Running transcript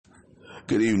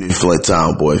Good evening, Flint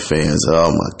Town Boy fans.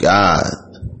 Oh my God.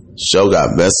 Show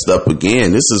got messed up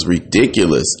again. This is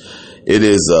ridiculous. It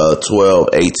is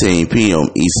 12:18 p.m.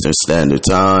 Eastern Standard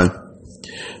Time,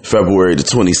 February the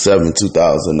 27th,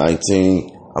 2019.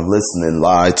 I'm listening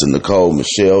live to Nicole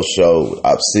Michelle show,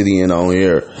 Obsidian on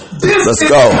here. This is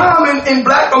common in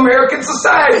Black American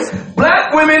society.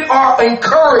 Black women are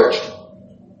encouraged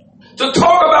to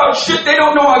talk about shit they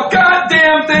don't know a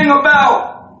goddamn thing about.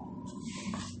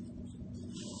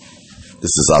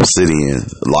 This is Obsidian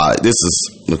live. This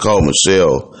is Nicole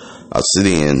Michelle,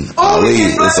 Obsidian. Only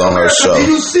in Black it's on her America show.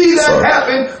 do you see that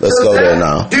happen? Let's go there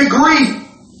now. Degree.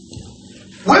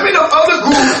 Women of other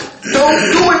groups don't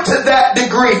do it to that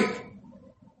degree.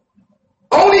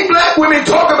 Only Black women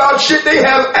talk about shit they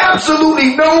have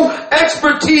absolutely no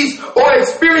expertise or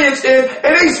experience in,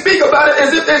 and they speak about it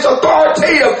as if it's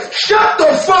authoritative. Shut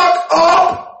the fuck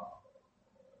up!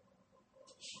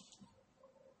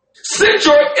 Sit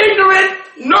your ignorant,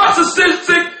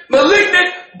 narcissistic, malignant,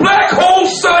 black hole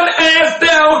son ass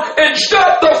down and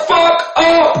shut the fuck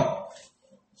up!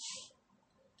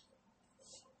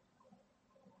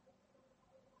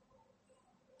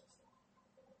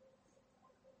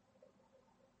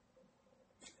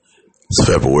 It's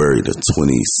February the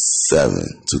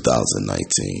 27th, 2019.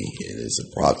 It is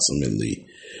approximately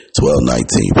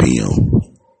 12:19 p.m.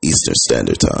 Eastern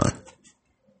Standard Time.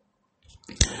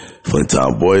 Flint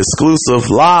Town Boy exclusive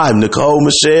live, Nicole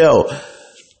Michelle.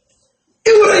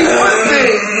 It would be one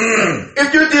thing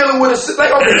if you're dealing with a,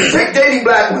 like, okay, take dating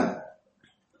black women.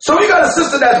 So you got a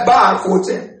sister that's bi, for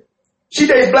example. She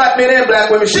dates black men and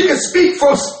black women. She can speak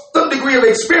from some degree of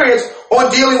experience on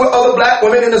dealing with other black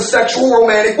women in a sexual,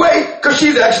 romantic way, because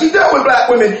she's actually dealt with black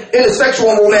women in a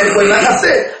sexual and romantic way. Like I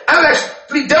said, I've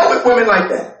actually dealt with women like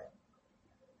that.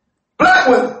 Black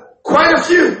women, quite a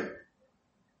few.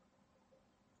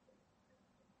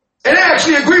 And they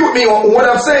actually agree with me on what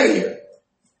I'm saying here.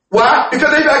 Why?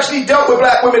 Because they've actually dealt with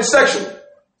black women sexually.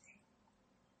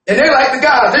 And they like the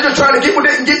guys. They're just trying to get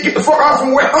with it and get the fuck off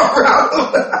from where I'm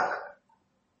around.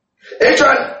 They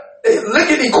try to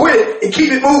lick it and quit it and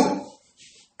keep it moving.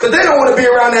 Because they don't want to be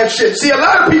around that shit. See, a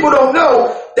lot of people don't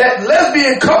know that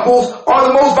lesbian couples are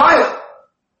the most violent.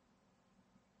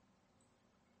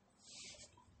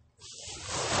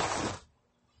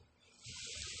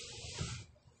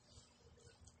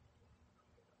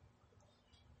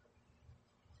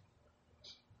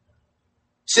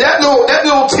 See, that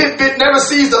little tidbit never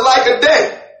sees the light of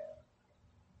day.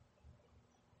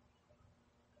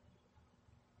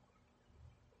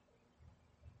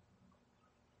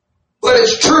 But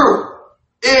it's true.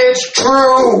 It's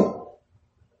true.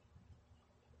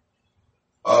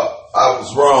 I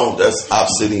was wrong. That's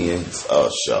Obsidian's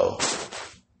show.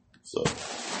 So,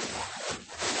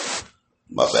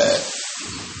 my bad.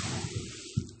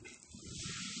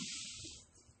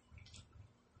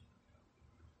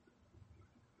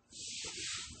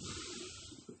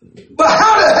 But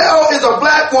how the hell is a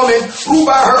black woman who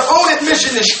by her own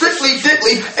admission is strictly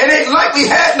dickly and ain't likely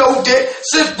had no dick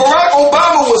since Barack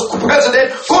Obama was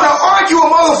president going to argue a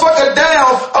motherfucker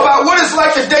down about what it's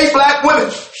like to date black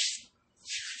women?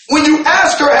 When you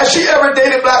ask her, has she ever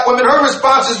dated black women, her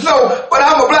response is no, but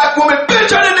I'm a black woman.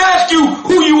 Bitch, I didn't ask you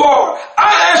who you are.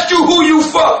 I asked you who you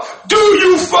fuck. Do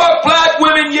you fuck black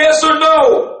women, yes or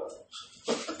no?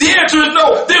 The answer is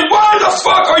no. Then why the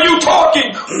fuck are you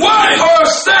talking? Why are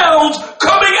sounds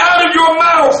coming out of your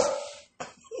mouth?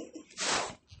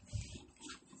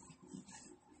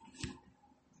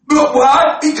 Look,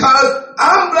 why? Because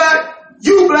I'm black,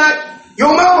 you black,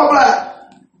 your mama black.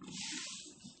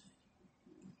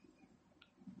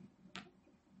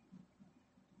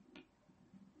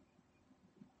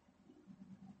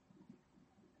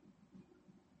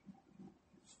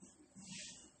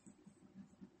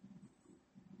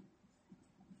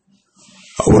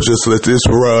 I will just let this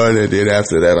run, and then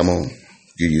after that, I'm gonna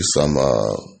give you some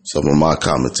of my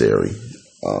commentary.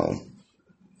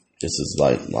 This is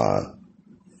like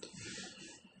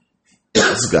this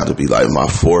has got to be like my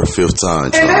fifth time.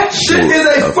 And that shit is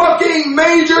a fucking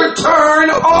major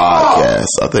turn off.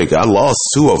 Podcast. I think I lost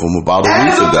two of them about a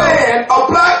week ago.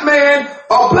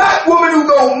 A black woman who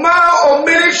go mile a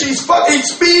minute, she's fucking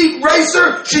speed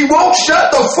racer. She won't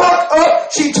shut the fuck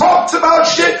up. She talks about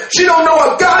shit. She don't know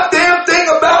a goddamn thing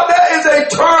about that. Is a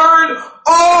turn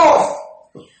off.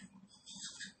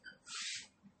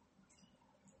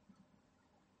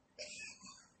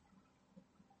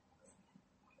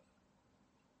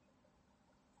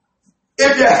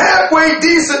 If you're halfway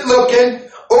decent looking,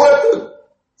 or if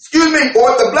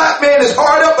the black man is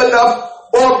hard up enough,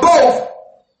 or both,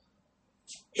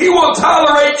 he will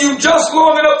tolerate you just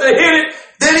long enough to hit it,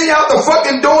 then Then he out the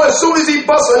fucking door as soon as he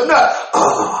busts a nut.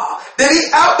 Then he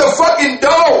out the fucking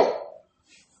door.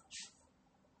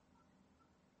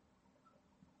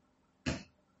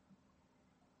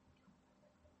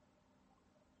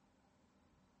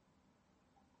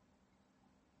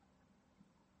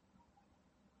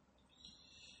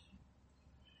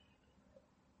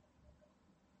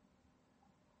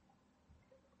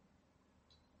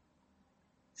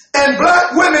 And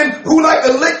black women who like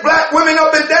to lick black women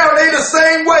up and down, they the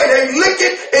same way. They lick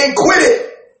it and quit it.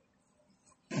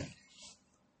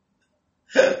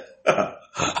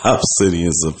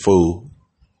 Obsidian's a fool.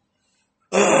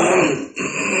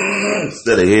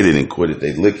 Instead of hit it and quit it,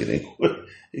 they lick it and quit it.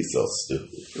 He's so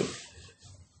stupid.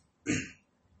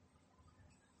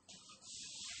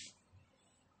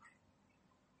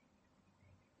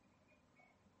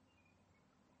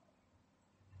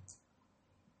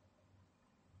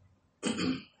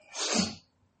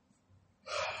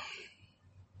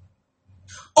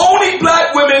 Only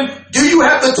black women do you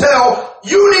have to tell,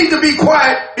 you need to be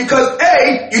quiet because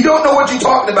A, you don't know what you're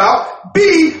talking about.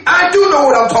 B, I do know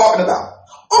what I'm talking about.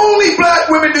 Only black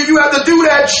women do you have to do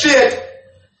that shit.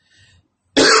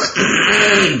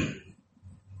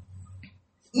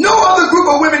 No other group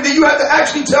of women do you have to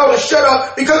actually tell to shut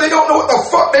up because they don't know what the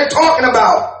fuck they're talking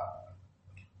about.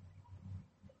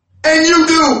 And you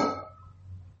do.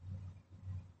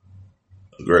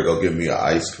 Greg, go give me an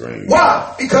ice cream.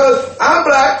 Why? Because I'm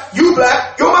black, you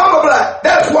black, your mama black.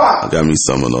 That's why. I got me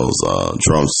some of those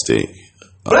drumstick.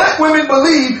 Black women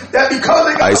believe that because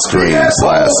they got ice creams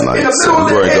last night, in the middle of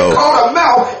their head called a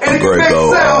mouth and it makes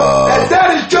sound, that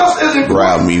is just as important.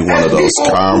 Grab me one of those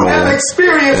caramel,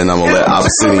 and I'm gonna let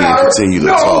Obsidian continue to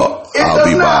talk. I'll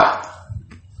be back.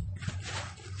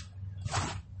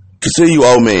 Continue,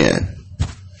 old man.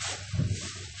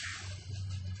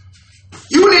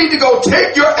 You need to go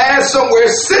take your ass somewhere,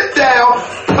 sit down,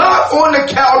 plop on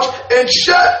the couch, and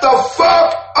shut the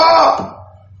fuck up.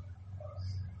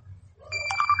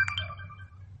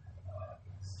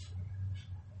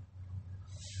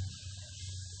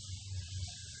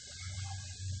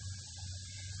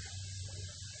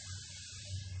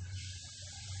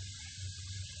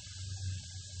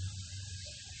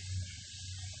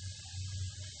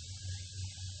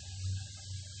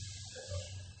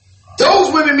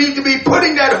 Those women need to be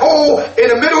putting that hole in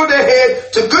the middle of their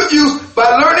head to good use by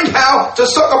learning how to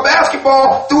suck a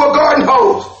basketball through a garden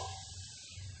hose.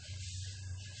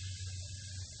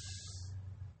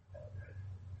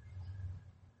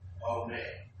 Oh, man.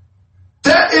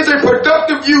 That is a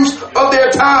productive use of their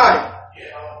time.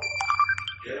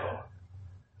 Get on,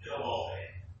 man.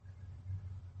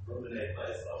 Ruin that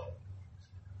place up.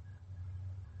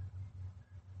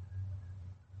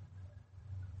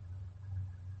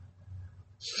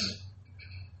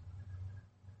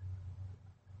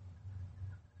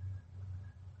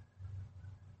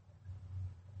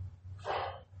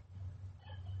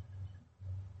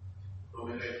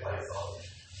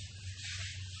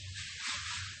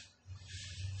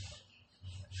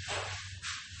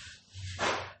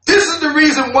 This is the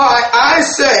reason why I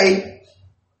say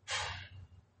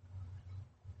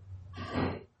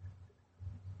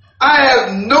I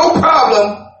have no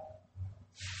problem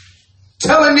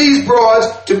telling these broads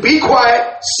to be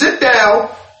quiet, sit down,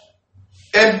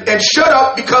 and shut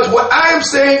up, because what I am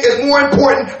saying is more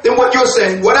important than what you're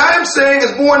saying. What I am saying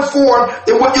is more informed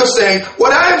than what you're saying.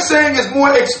 What I am saying is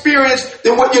more experienced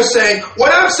than what you're saying.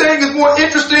 What I'm saying is more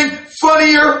interesting,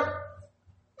 funnier,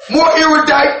 more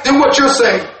erudite than what you're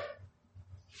saying.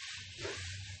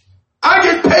 I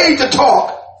get paid to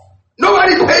talk.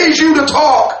 Nobody pays you to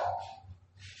talk.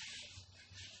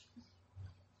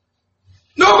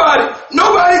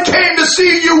 Nobody came to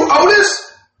see you, Otis.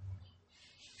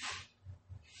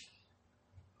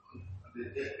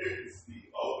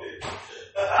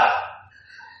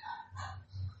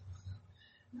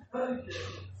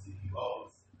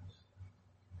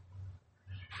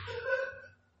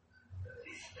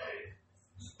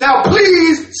 Now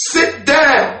please sit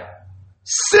down.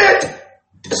 Sit.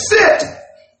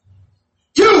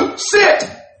 You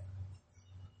sit.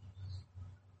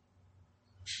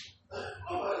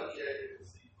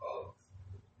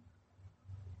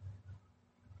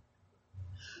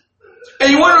 And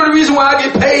you wonder the reason why I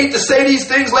get paid to say these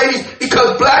things, ladies?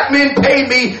 Because black men pay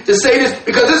me to say this,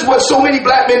 because this is what so many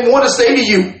black men want to say to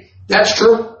you. That's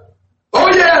true. Oh,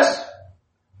 yes.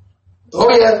 Oh,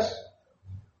 yes.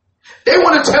 They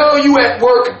want to tell you at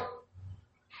work,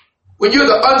 when you're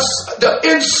the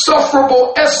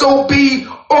insufferable SOB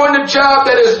on the job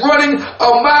that is running a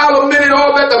mile a minute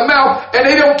off at the mouth, and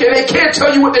they can't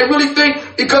tell you what they really think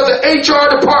because the HR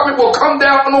department will come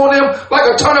down on them like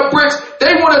a ton of bricks.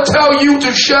 They want to tell you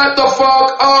to shut the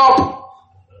fuck up.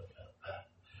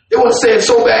 They want to say it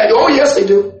so bad. Oh yes, they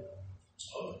do.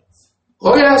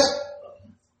 Oh yes.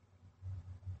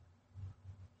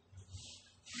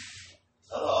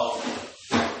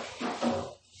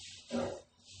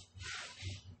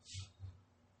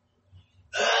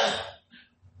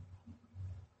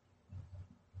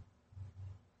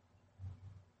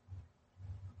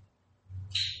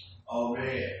 Oh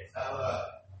man.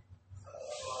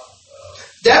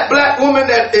 That black woman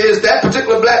that is that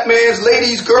particular black man's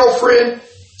lady's girlfriend,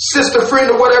 sister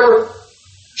friend or whatever,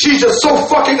 she's just so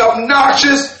fucking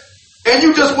obnoxious and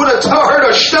you just want to tell her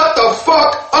to shut the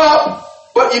fuck up,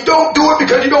 but you don't do it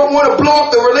because you don't want to blow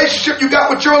up the relationship you got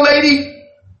with your lady.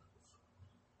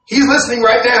 He's listening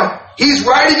right now. He's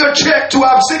writing a check to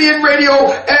Obsidian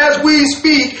Radio as we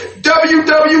speak.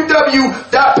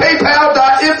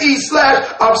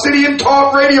 www.paypal.me/Obsidian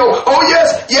Talk Radio. Oh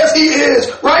yes, yes he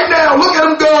is. Right now, look at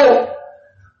him go.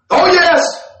 Oh yes.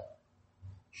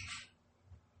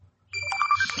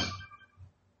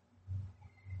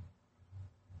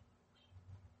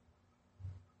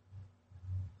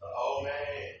 Oh man.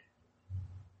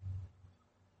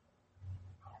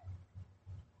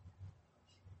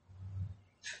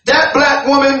 That black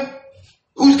woman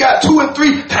who's got 2 and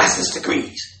 3 master's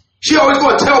degrees. She always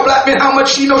going to tell black men how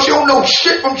much she knows. She don't know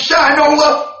shit from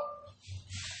Shinola.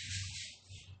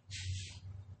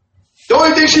 The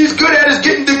only thing she's good at is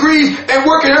getting degrees and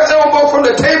working her elbow from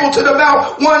the table to the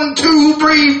mouth. 1, 2,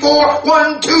 3, 4.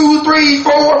 1, 2, 3,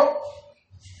 4.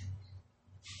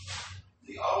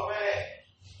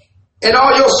 And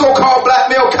all your so-called black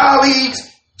male colleagues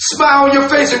smile on your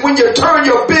face, and when you turn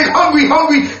your big, hungry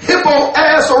hippo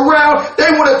ass around,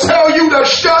 they want to tell you to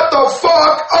shut the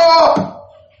fuck up.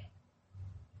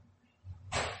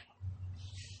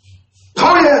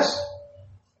 Oh, yes.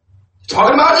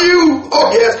 Talking about you.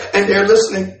 Oh, yes. And they're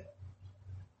listening.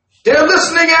 They're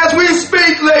listening as we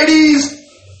speak, ladies.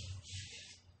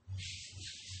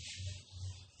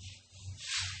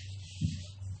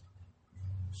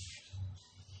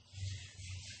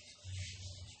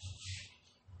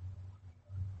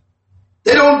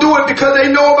 They don't do it because they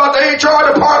know about the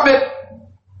HR department.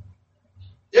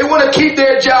 They want to keep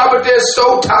their job, but they're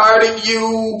so tired of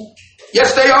you.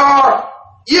 Yes, they are.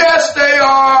 Yes, they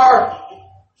are.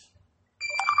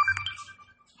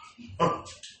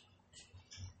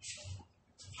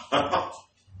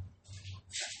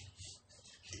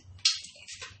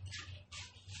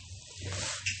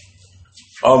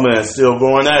 Oh man, still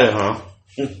going at it, huh?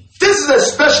 This is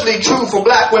especially true for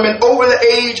black women over the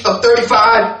age of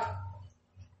 35.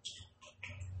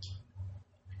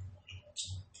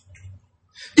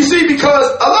 You see, because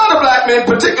a lot of black men,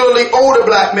 particularly older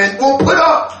black men, will put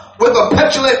up with a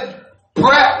petulant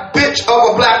brat bitch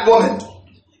of a black woman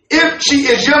if she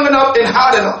is young enough and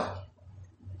hot enough.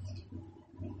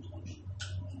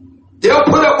 They'll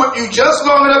put up with you just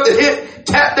long enough to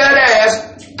tap that ass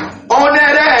on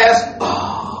that ass,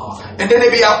 and then they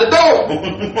be out the door.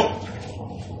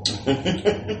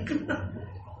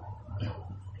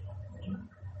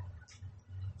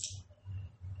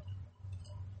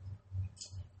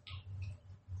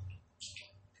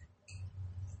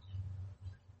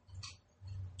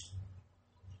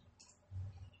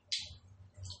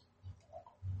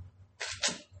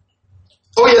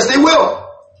 Oh yes, they will.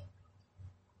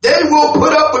 They will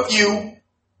put up with you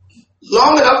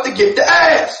long enough to get the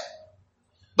ass.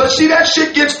 But see, that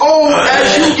shit gets old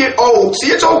as you get old.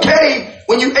 See, it's okay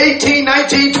when you 18,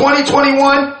 19, 20,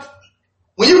 21.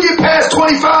 When you get past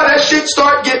 25, that shit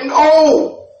start getting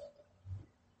old.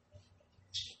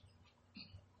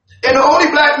 And the only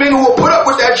black men who will put up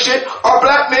with that shit are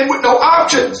black men with no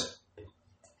options.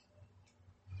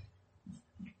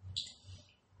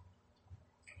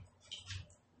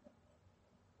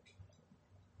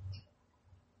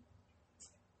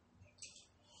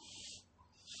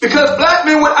 Because black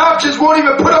men with options won't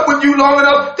even put up with you long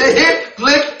enough to hit,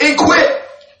 lick, and quit.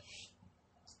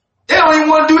 They don't even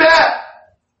want to do that.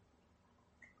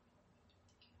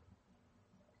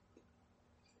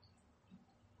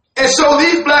 And so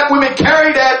these black women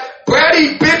carry that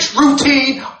bratty bitch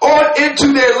routine on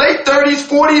into their late 30s,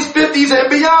 40s, 50s, and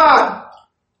beyond.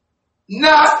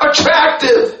 Not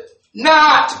attractive.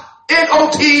 Not.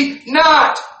 N-O-T,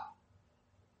 not.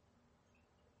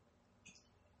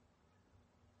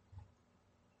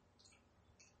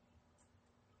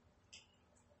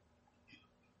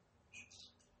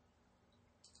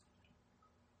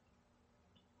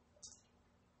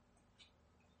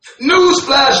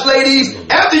 Newsflash, ladies,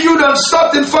 after you done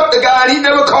sucked and fucked the guy and he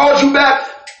never called you back,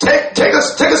 take a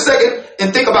second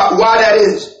and think about why that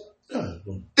is.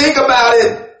 Think about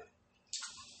it.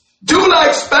 Do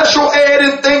like special ed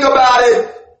and think about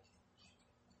it.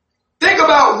 Think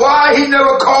about why he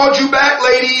never called you back,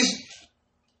 ladies.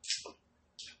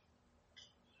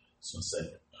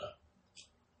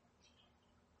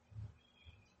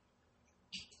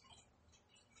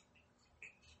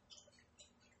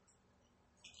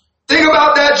 Think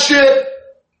about that shit.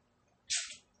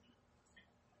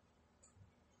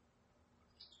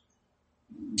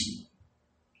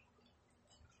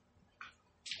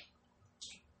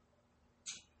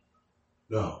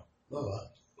 No.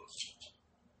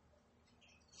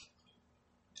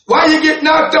 Why you get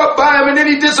knocked up by him and then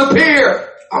he disappear?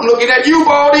 I'm looking at you,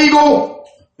 bald eagle.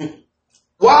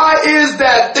 Why is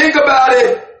that? Think about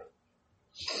it.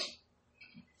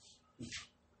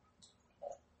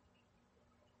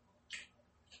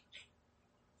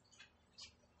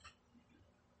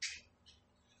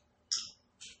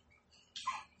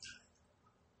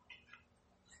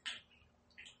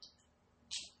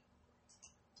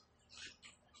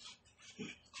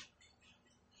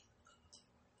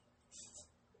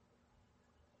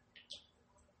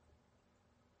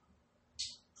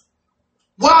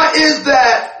 Why is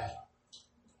that?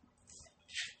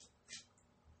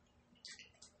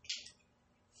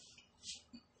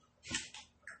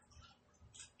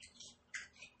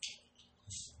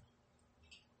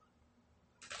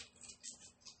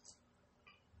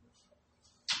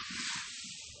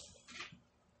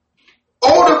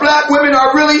 Older black women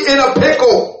are really in a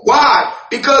pickle. Why?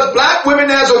 Because black women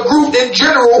as a group in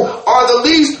general are the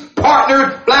least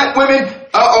partnered black women,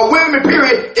 or women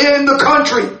period, in the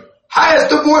country. Highest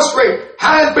divorce rate,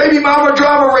 highest baby mama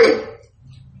drama rate,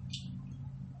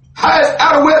 highest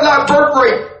out of wedlock birth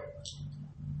rate,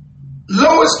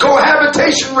 lowest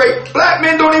cohabitation rate. Black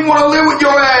men don't even want to live with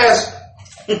your ass.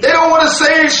 They don't want to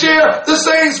say and share the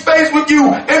same space with you.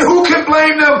 And who can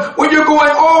blame them when you're going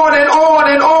on and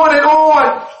on and on and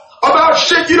on about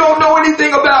shit you don't know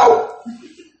anything about?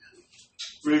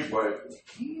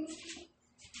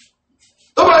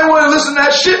 Nobody want to listen to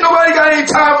that shit. Nobody got any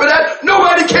time for that.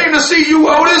 Nobody came to see you,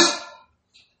 Otis.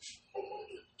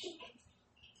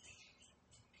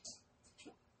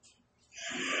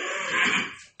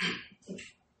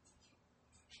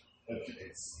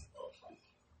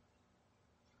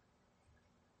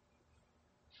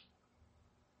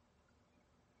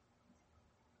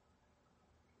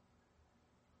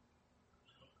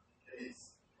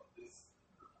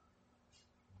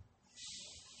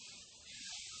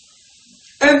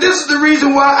 And this is the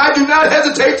reason why I do not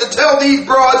hesitate to tell these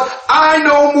broads, I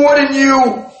know more than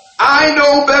you. I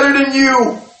know better than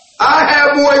you. I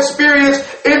have more experience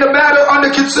in the matter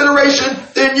under consideration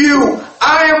than you.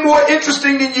 I am more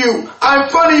interesting than you. I'm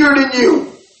funnier than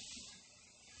you.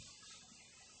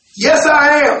 Yes,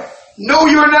 I am. No,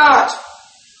 you're not.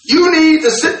 You need to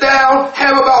sit down,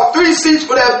 have about 3 seats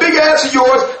for that big ass of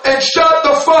yours, and shut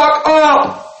the fuck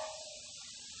up.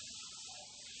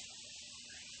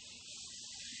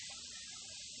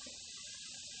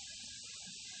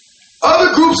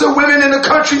 Other groups of women in the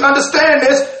country understand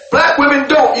this. Black women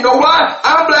don't. You know why?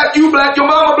 I'm black, you black, your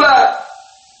mama black.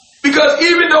 Because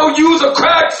even though you's a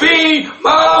crack fiend,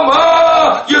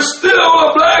 mama, you're still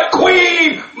a black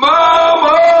queen,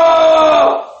 mama.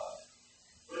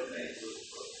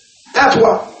 That's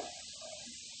why.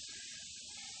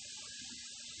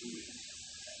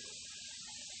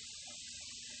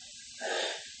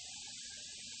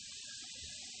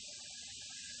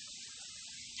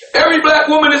 Every black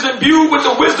woman is imbued with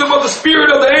the wisdom of the spirit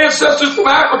of the ancestors from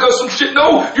Africa. Some shit.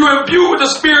 No, you're imbued with the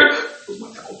spirit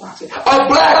of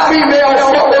black female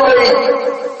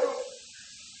fuckery.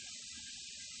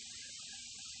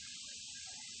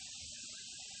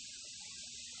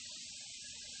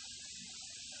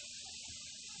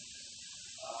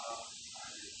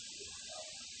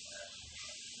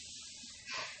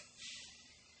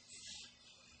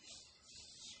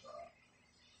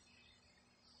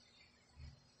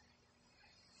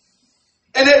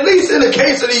 And at least in the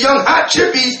case of the young hot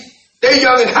chippies, they're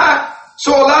young and hot,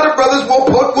 so a lot of brothers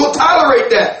will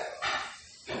tolerate that.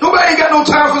 Nobody ain't got no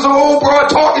time for some old broad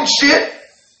talking shit.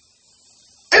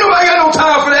 Ain't nobody got no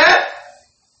time for that.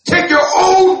 Take your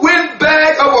old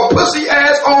windbag of a pussy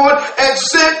ass on and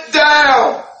sit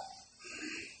down.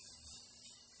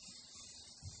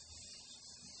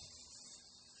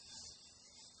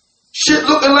 Shit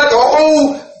looking like an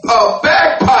old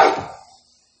bagpipe.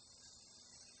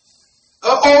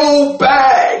 An old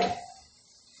bag.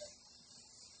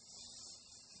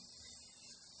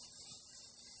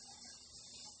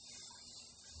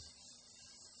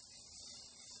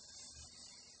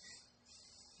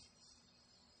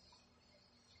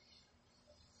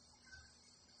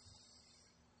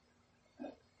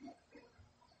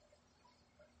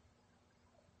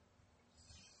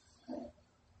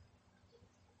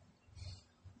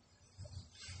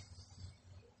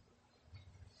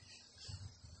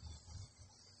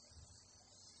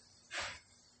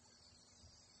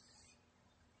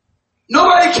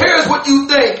 what you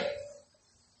think.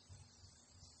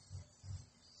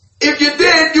 If you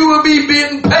did, you would be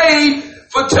getting paid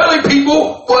for telling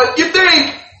people what you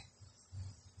think.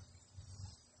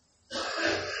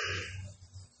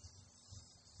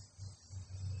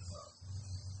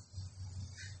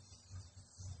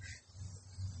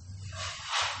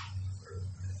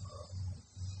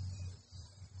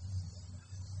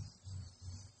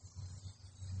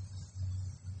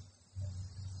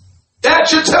 That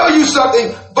should tell you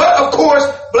something. But of course,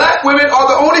 black women are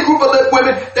the only group of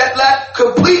women that lack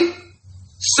complete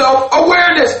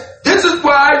self-awareness. This is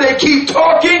why they keep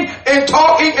talking and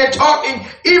talking and talking,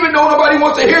 even though nobody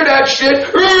wants to hear that shit.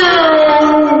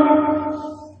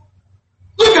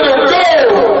 Look at her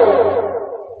go!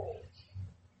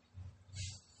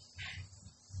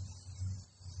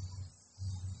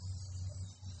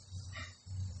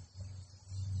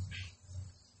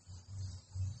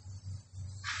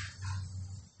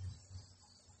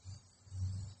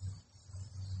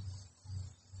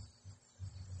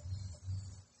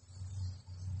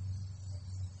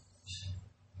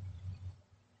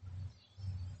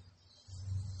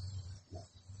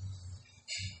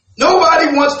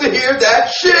 Nobody wants to hear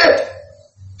that shit.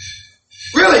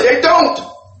 Really, they don't.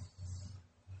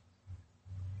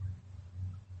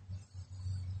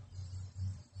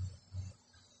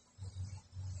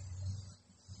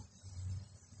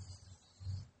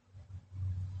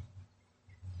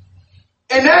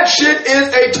 And that shit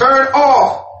is a turn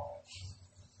off.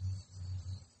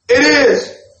 It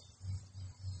is.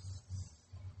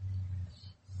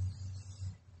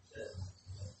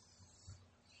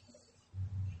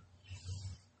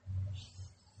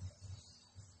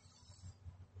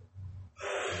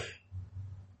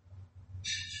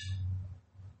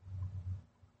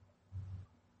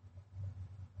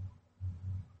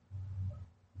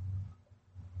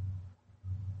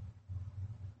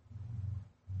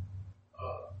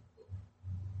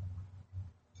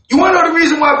 You want to know the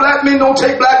reason why black men don't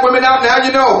take black women out? Now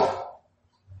you know.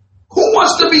 Who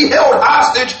wants to be held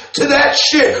hostage to that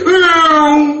shit? You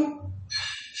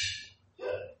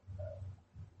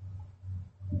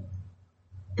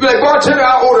be like, bartender,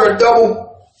 I'll order a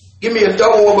double. Give me a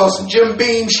double of some Jim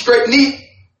Beam straight neat.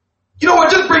 You know what?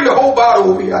 Just bring the whole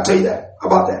bottle over here. I'll tell you that. How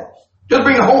about that? Just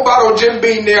bring the whole bottle of Jim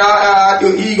Beam there.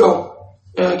 Here you go.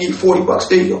 I'll give you $40.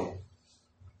 There you go.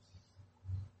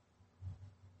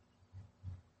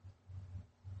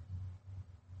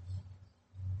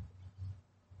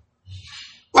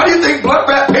 Why do you think blood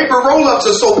wrap paper roll-ups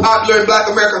are so popular in black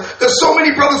America? Because so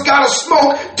many brothers gotta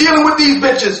smoke dealing with these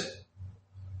bitches.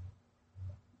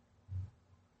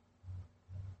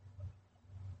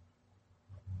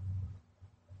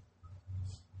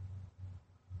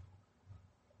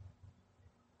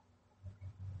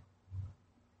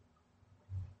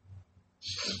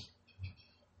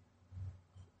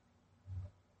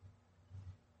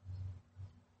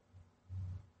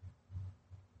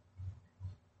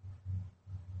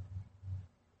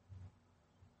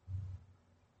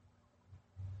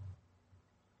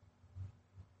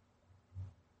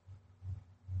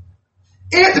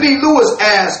 Anthony Lewis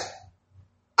asked,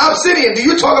 Obsidian, do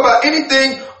you talk about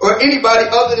anything or anybody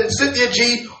other than Cynthia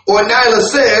G or Nyla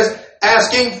Says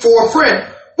asking for a friend?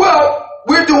 Well,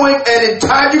 we're doing an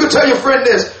entire, you can tell your friend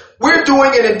this, we're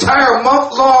doing an entire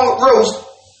month-long roast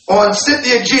on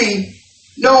Cynthia G,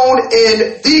 known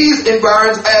in these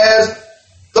environs as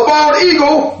the Bald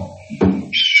Eagle.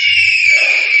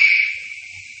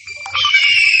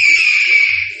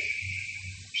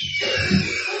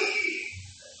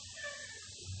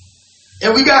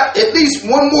 And we got at least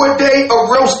one more day of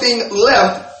roasting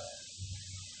left.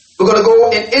 We're going to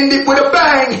go and end it with a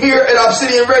bang here at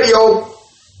Obsidian Radio.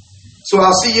 So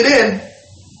I'll see you then.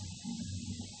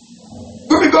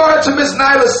 With regard to Miss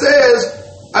Nyla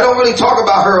Says, I don't really talk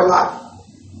about her a lot.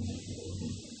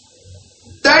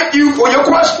 Thank you for your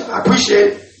question. I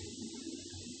appreciate it.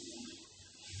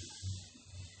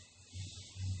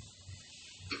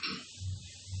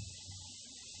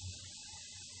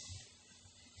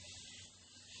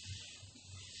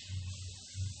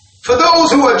 For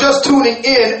those who are just tuning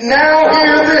in, now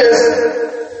hear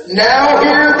this. Now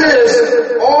hear this.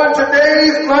 On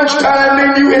today's lunchtime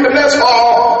menu in the mess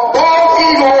hall, Bald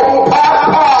Eagle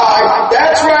pot pie.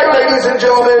 That's right, ladies and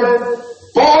gentlemen.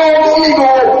 Bald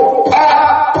Eagle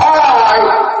pot pie.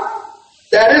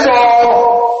 That is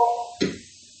all.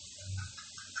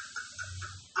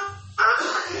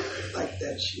 Like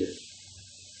that shit.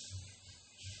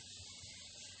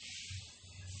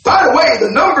 By the way,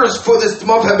 the numbers for this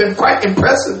month have been quite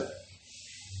impressive.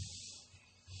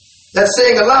 That's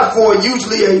saying a lot for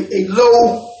usually a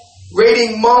low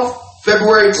rating month.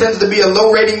 February tends to be a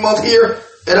low rating month here.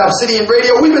 at Obsidian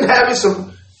Radio. We've been having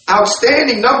some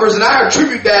outstanding numbers, and I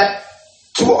attribute that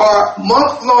to our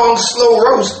month-long slow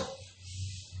roast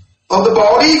of the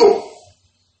bald eagle.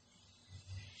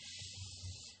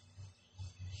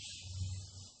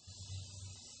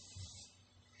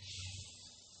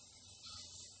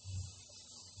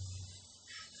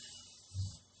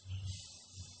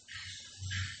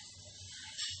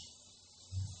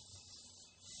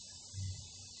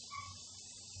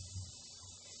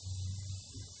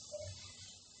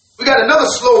 We got another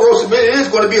slow roast. It is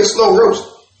going to be a slow roast.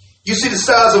 You see the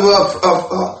size of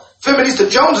Feminista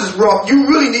Jones's rump. You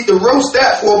really need to roast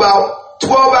that for about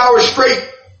 12 hours straight.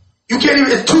 You can't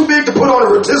even, it's too big to put on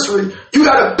a rotisserie. You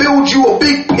got to build you a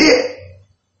big pit.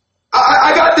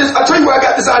 I got this, I'll tell you where I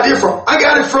got this idea from. I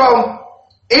got it from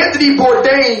Anthony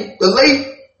Bourdain, the late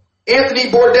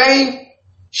Anthony Bourdain,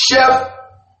 chef,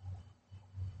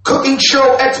 cooking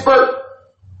show expert.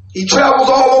 He travels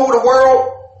all over the world.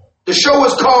 The show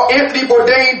is called Anthony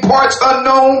Bourdain Parts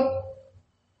Unknown.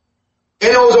 And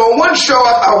it was on one show,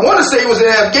 I want to say it was in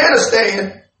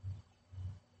Afghanistan.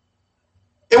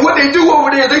 And what they do over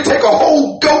there, they take a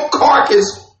whole goat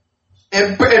carcass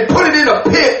and put it in a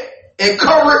pit and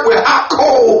cover it with hot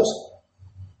coals.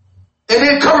 And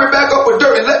then cover it back up with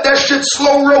dirt and let that shit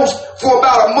slow roast for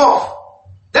about a month.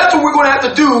 That's what we're going to have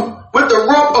to do with the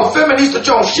rump of Feminista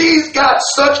Jones. She's got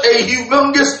such a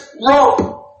humongous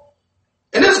rump.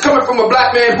 And this is coming from a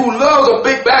black man who loves a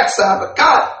big backside, but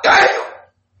god damn.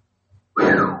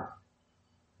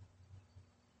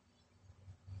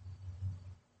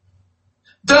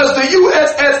 Does the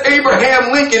USS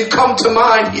Abraham Lincoln come to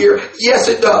mind here? Yes,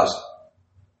 it does.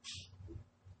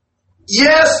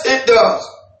 Yes, it does.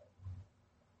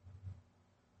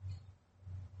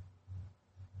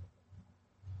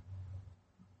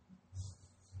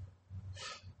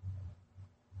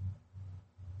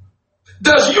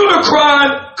 Does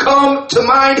Unicron come to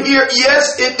mind here?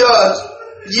 Yes, it does.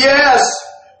 Yes,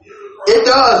 it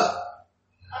does.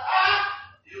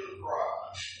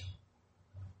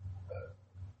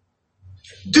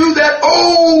 Do that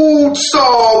old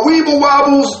saw, weeble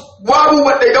wobbles, wobble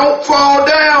but they don't fall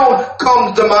down,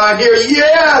 comes to mind here.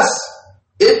 Yes,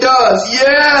 it does.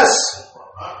 Yes.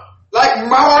 Like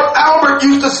Mark Albert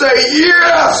used to say,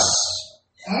 yes,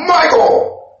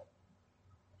 Michael.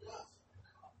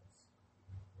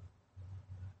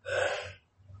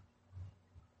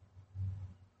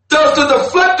 Does the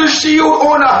deflector shield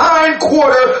on the hind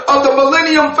quarter of the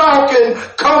Millennium Falcon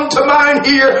come to mind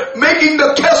here, making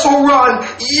the Kessel Run?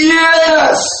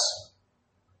 Yes!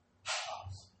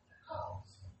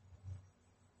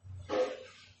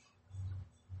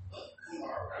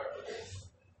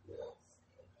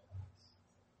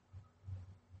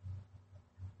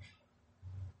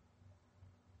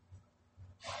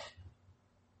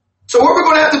 So what we're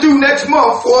going to have to do next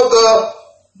month for the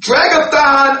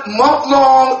Dragathon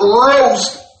month-long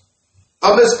roast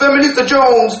of Miss Feminista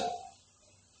Jones,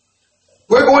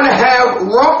 we're going to have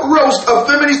rump roast of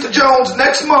Feminista Jones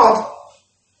next month.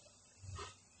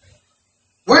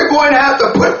 We're going to have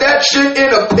to put that shit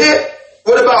in a pit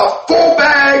with about 4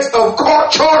 bags of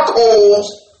charcoals,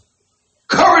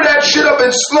 cover that shit up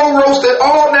and slow roast it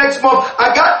all next month.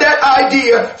 I got that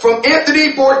idea from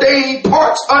Anthony Bourdain,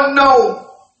 Parts Unknown.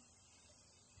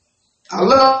 I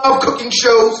love cooking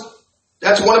shows.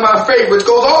 That's one of my favorites.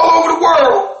 Goes all over the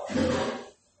world.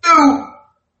 Dude.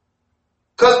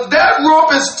 Because that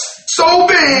rump is so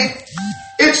big.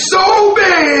 It's so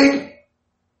big.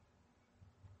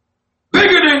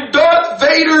 Bigger than Darth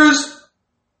Vader's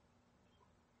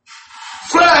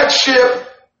flagship.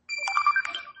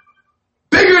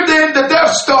 Bigger than the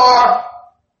Death Star.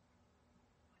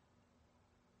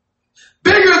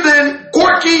 Bigger than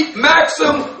Gorky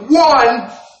Maxim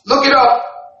 1. Look it up.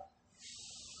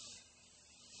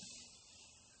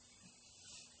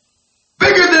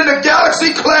 Bigger than the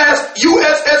Galaxy class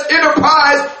USS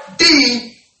Enterprise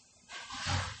D.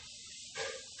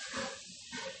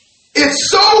 It's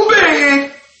so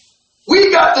big,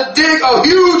 we got to dig a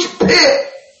huge pit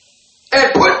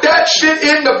and put that shit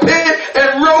in the pit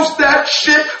and roast that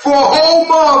shit for a whole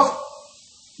month.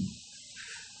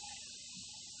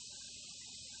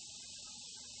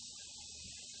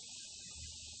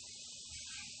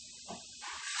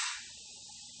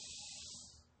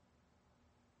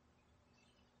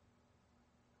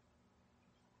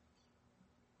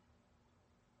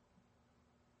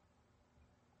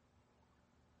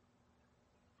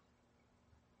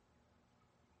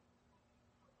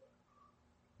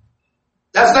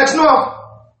 That's next month.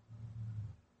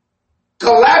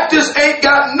 Galactus ain't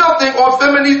got nothing on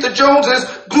Feminista Jones's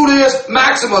gluteus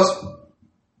maximus.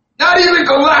 Not even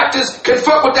Galactus can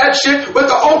fuck with that shit with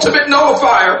the ultimate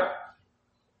nullifier.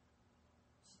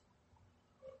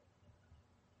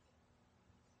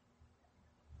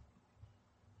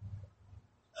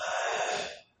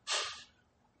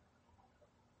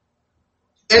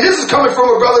 And this is coming from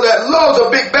a brother that loves a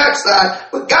big backside.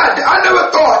 But God, I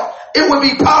never thought it would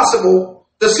be possible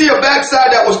to see a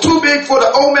backside that was too big for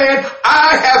the old man.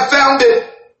 I have found it.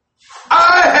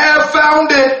 I have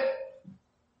found it.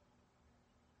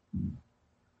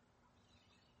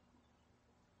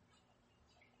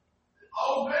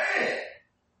 Oh, man.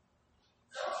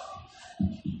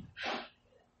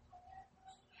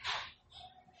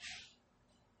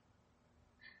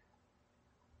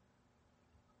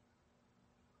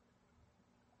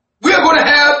 We are going to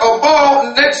have a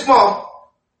ball next month,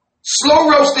 slow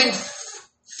roasting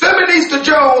Feminista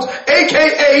Jones,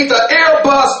 a.k.a. the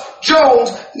Airbus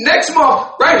Jones, next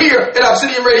month, right here at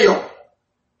Obsidian Radio.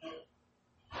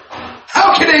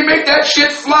 How can they make that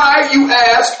shit fly, you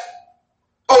ask?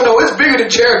 Oh no, it's bigger than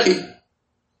Cherokee.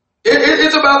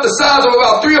 It's about the size of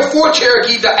about 3 or 4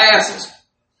 Cherokee the asses.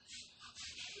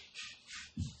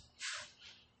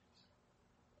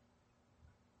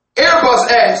 Airbus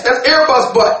ass, that's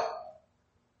Airbus butt.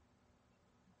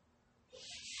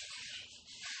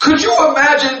 Could you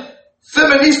imagine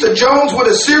Feminista Jones with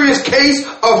a serious case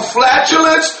of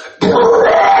flatulence?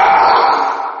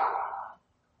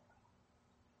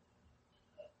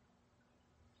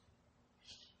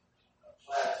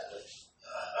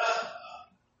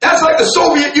 That's like the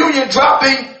Soviet Union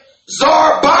dropping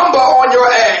Tsar Bomba on your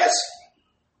ass.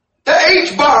 The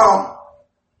H-bomb.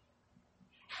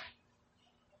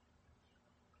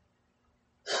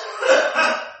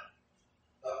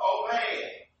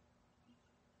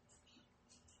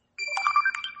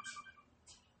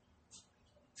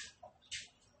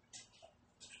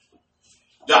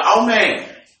 Oh man.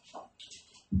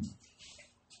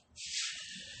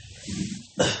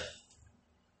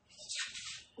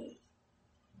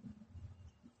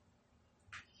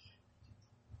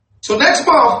 So next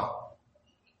month,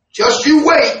 just you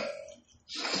wait.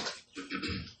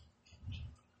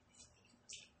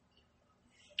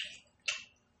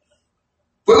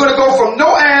 We're going to go from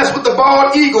no ass with the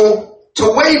bald eagle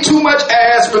to way too much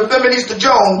ass with Feminista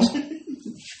Jones.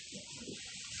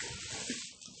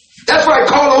 That's right,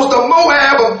 Carlos, the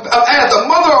Moab of ass, the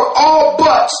mother of all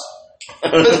butts.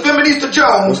 Miss Feminista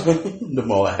Jones. The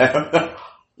Moab.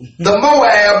 The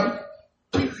Moab.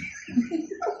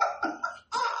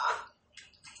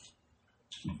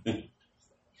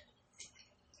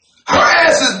 Her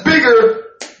ass is bigger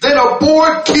than a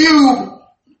board cube.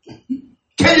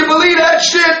 Can you believe that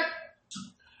shit?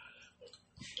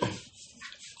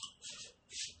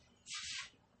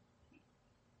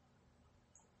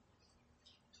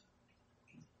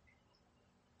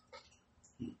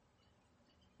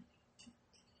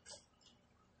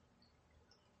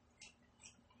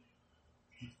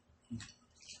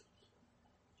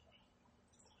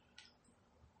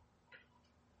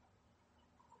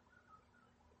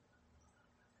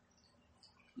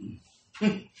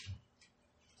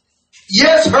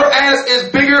 Yes, her ass is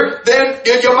bigger than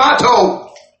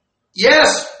Yamato.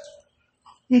 Yes.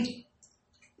 Bigger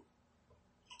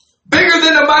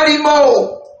than the Mighty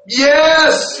Mo.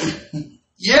 Yes.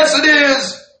 Yes, it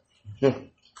is.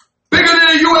 Bigger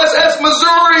than the USS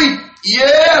Missouri.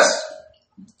 Yes.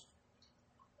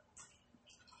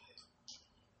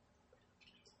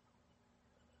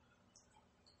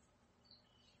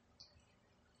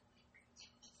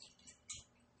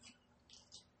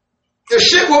 The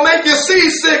shit will make you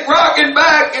seasick, rocking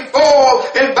back and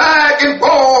forth and back and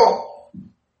forth.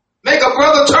 Make a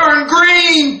brother turn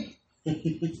green.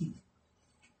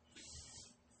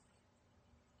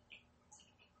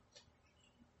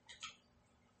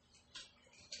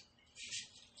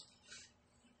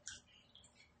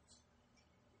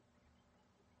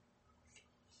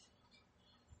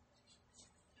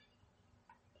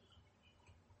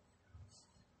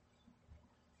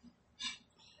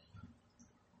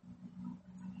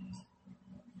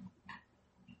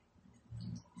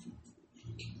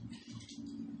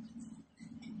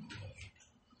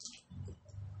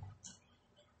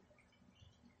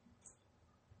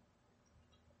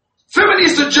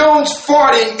 Feminista Jones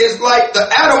farting is like the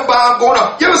atom bomb going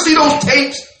off. You ever see those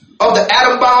tapes of the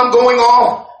atom bomb going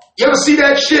off? You ever see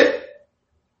that shit?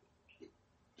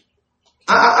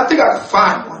 I think I can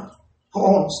find one.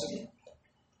 Hold on a second.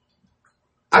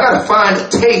 I gotta find a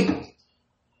tape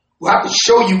where I can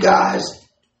show you guys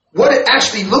what it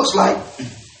actually looks like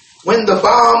when the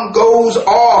bomb goes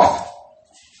off.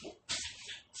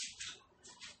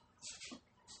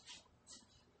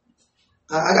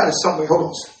 I got it somewhere. Hold on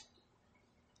a second.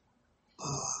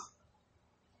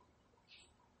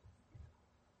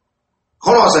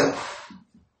 Hold on a second.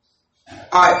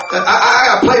 All right, I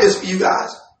gotta play this for you guys.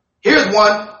 Here's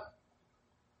one.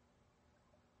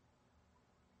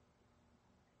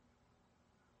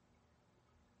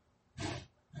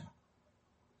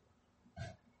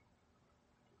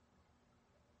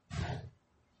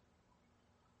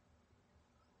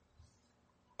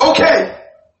 Okay,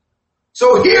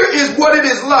 so here is what it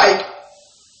is like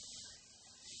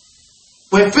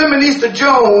when Feminista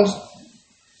Jones,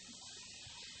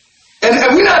 and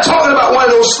we're not talking about one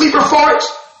of those sleeper farts.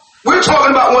 We're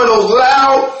talking about one of those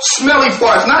loud, smelly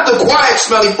farts, not the quiet,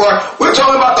 smelly fart. We're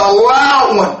talking about the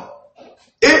loud one.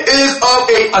 It is of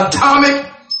an atomic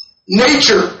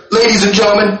nature, ladies and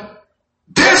gentlemen.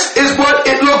 This is what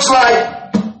it looks like.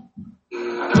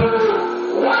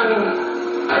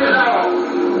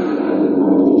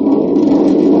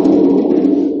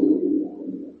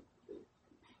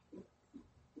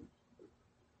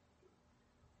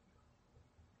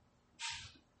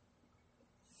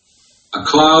 A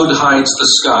cloud hides the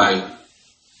sky.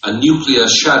 A nuclear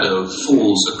shadow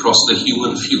falls across the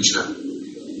human future.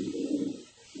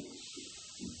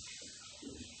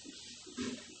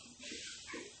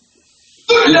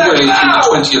 Midway through the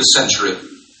 20th century,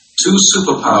 two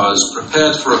superpowers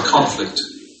prepared for a conflict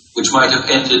which might have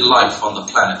ended life on the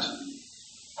planet.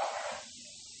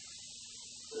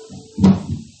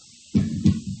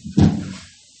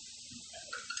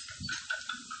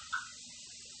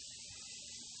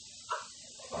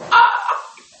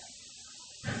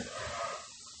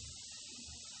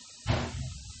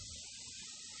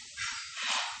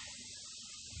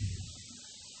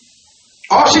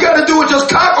 All she got to do is just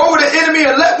cock over the enemy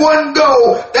and let one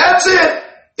go. That's it.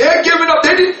 They're giving up.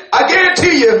 I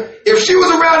guarantee you, if she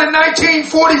was around in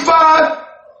 1945,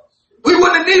 we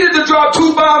wouldn't have needed to drop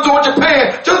 2 bombs on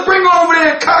Japan. Just bring her over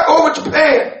there and cock over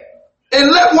Japan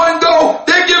and let one go.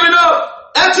 They're giving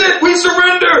up. That's it. We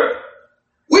surrender.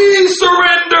 We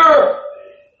surrender.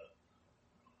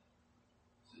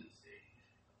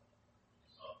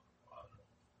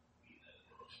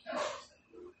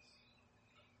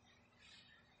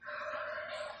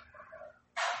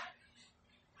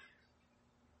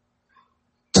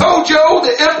 Tojo,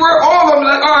 the emperor, all of them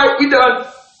like, all right, we done.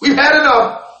 We've had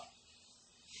enough.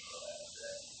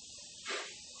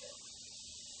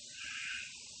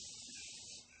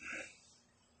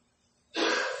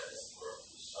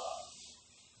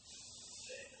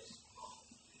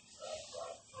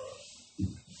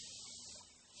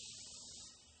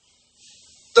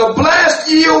 The blast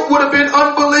yield would have been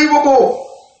unbelievable.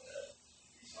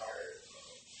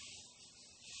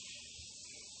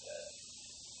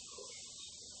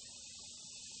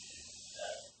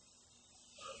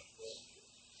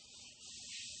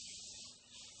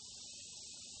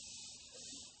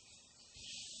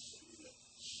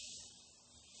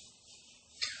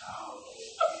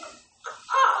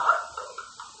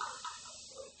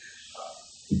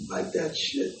 Like that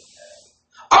shit.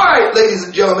 All right, ladies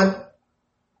and gentlemen.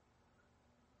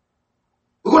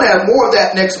 We're going to have more of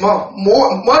that next month.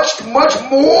 Much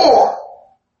more.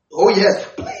 Oh, yes.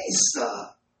 Please, sir.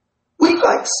 We'd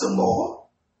like some more.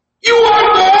 You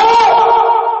want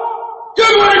more?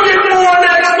 You're going to get more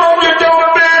next month, you dumb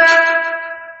bitch.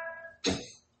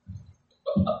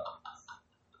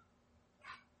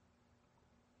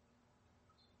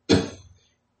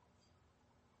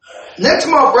 Next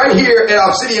month, right here at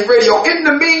Obsidian Radio. In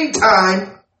the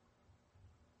meantime,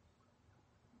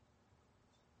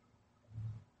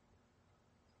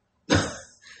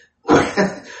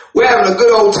 we're having a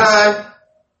good old time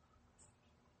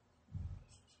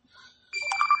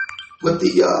with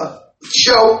the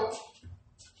show.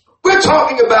 We're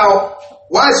talking about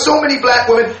why so many black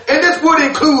women, and this would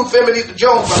include Feminista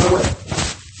Jones, by the way,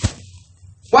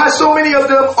 why so many of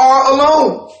them are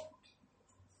alone.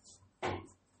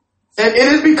 And it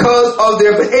is because of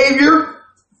their behavior,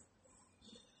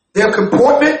 their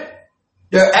comportment,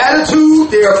 their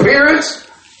attitude, their appearance.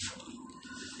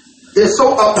 They're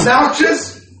so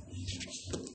obnoxious.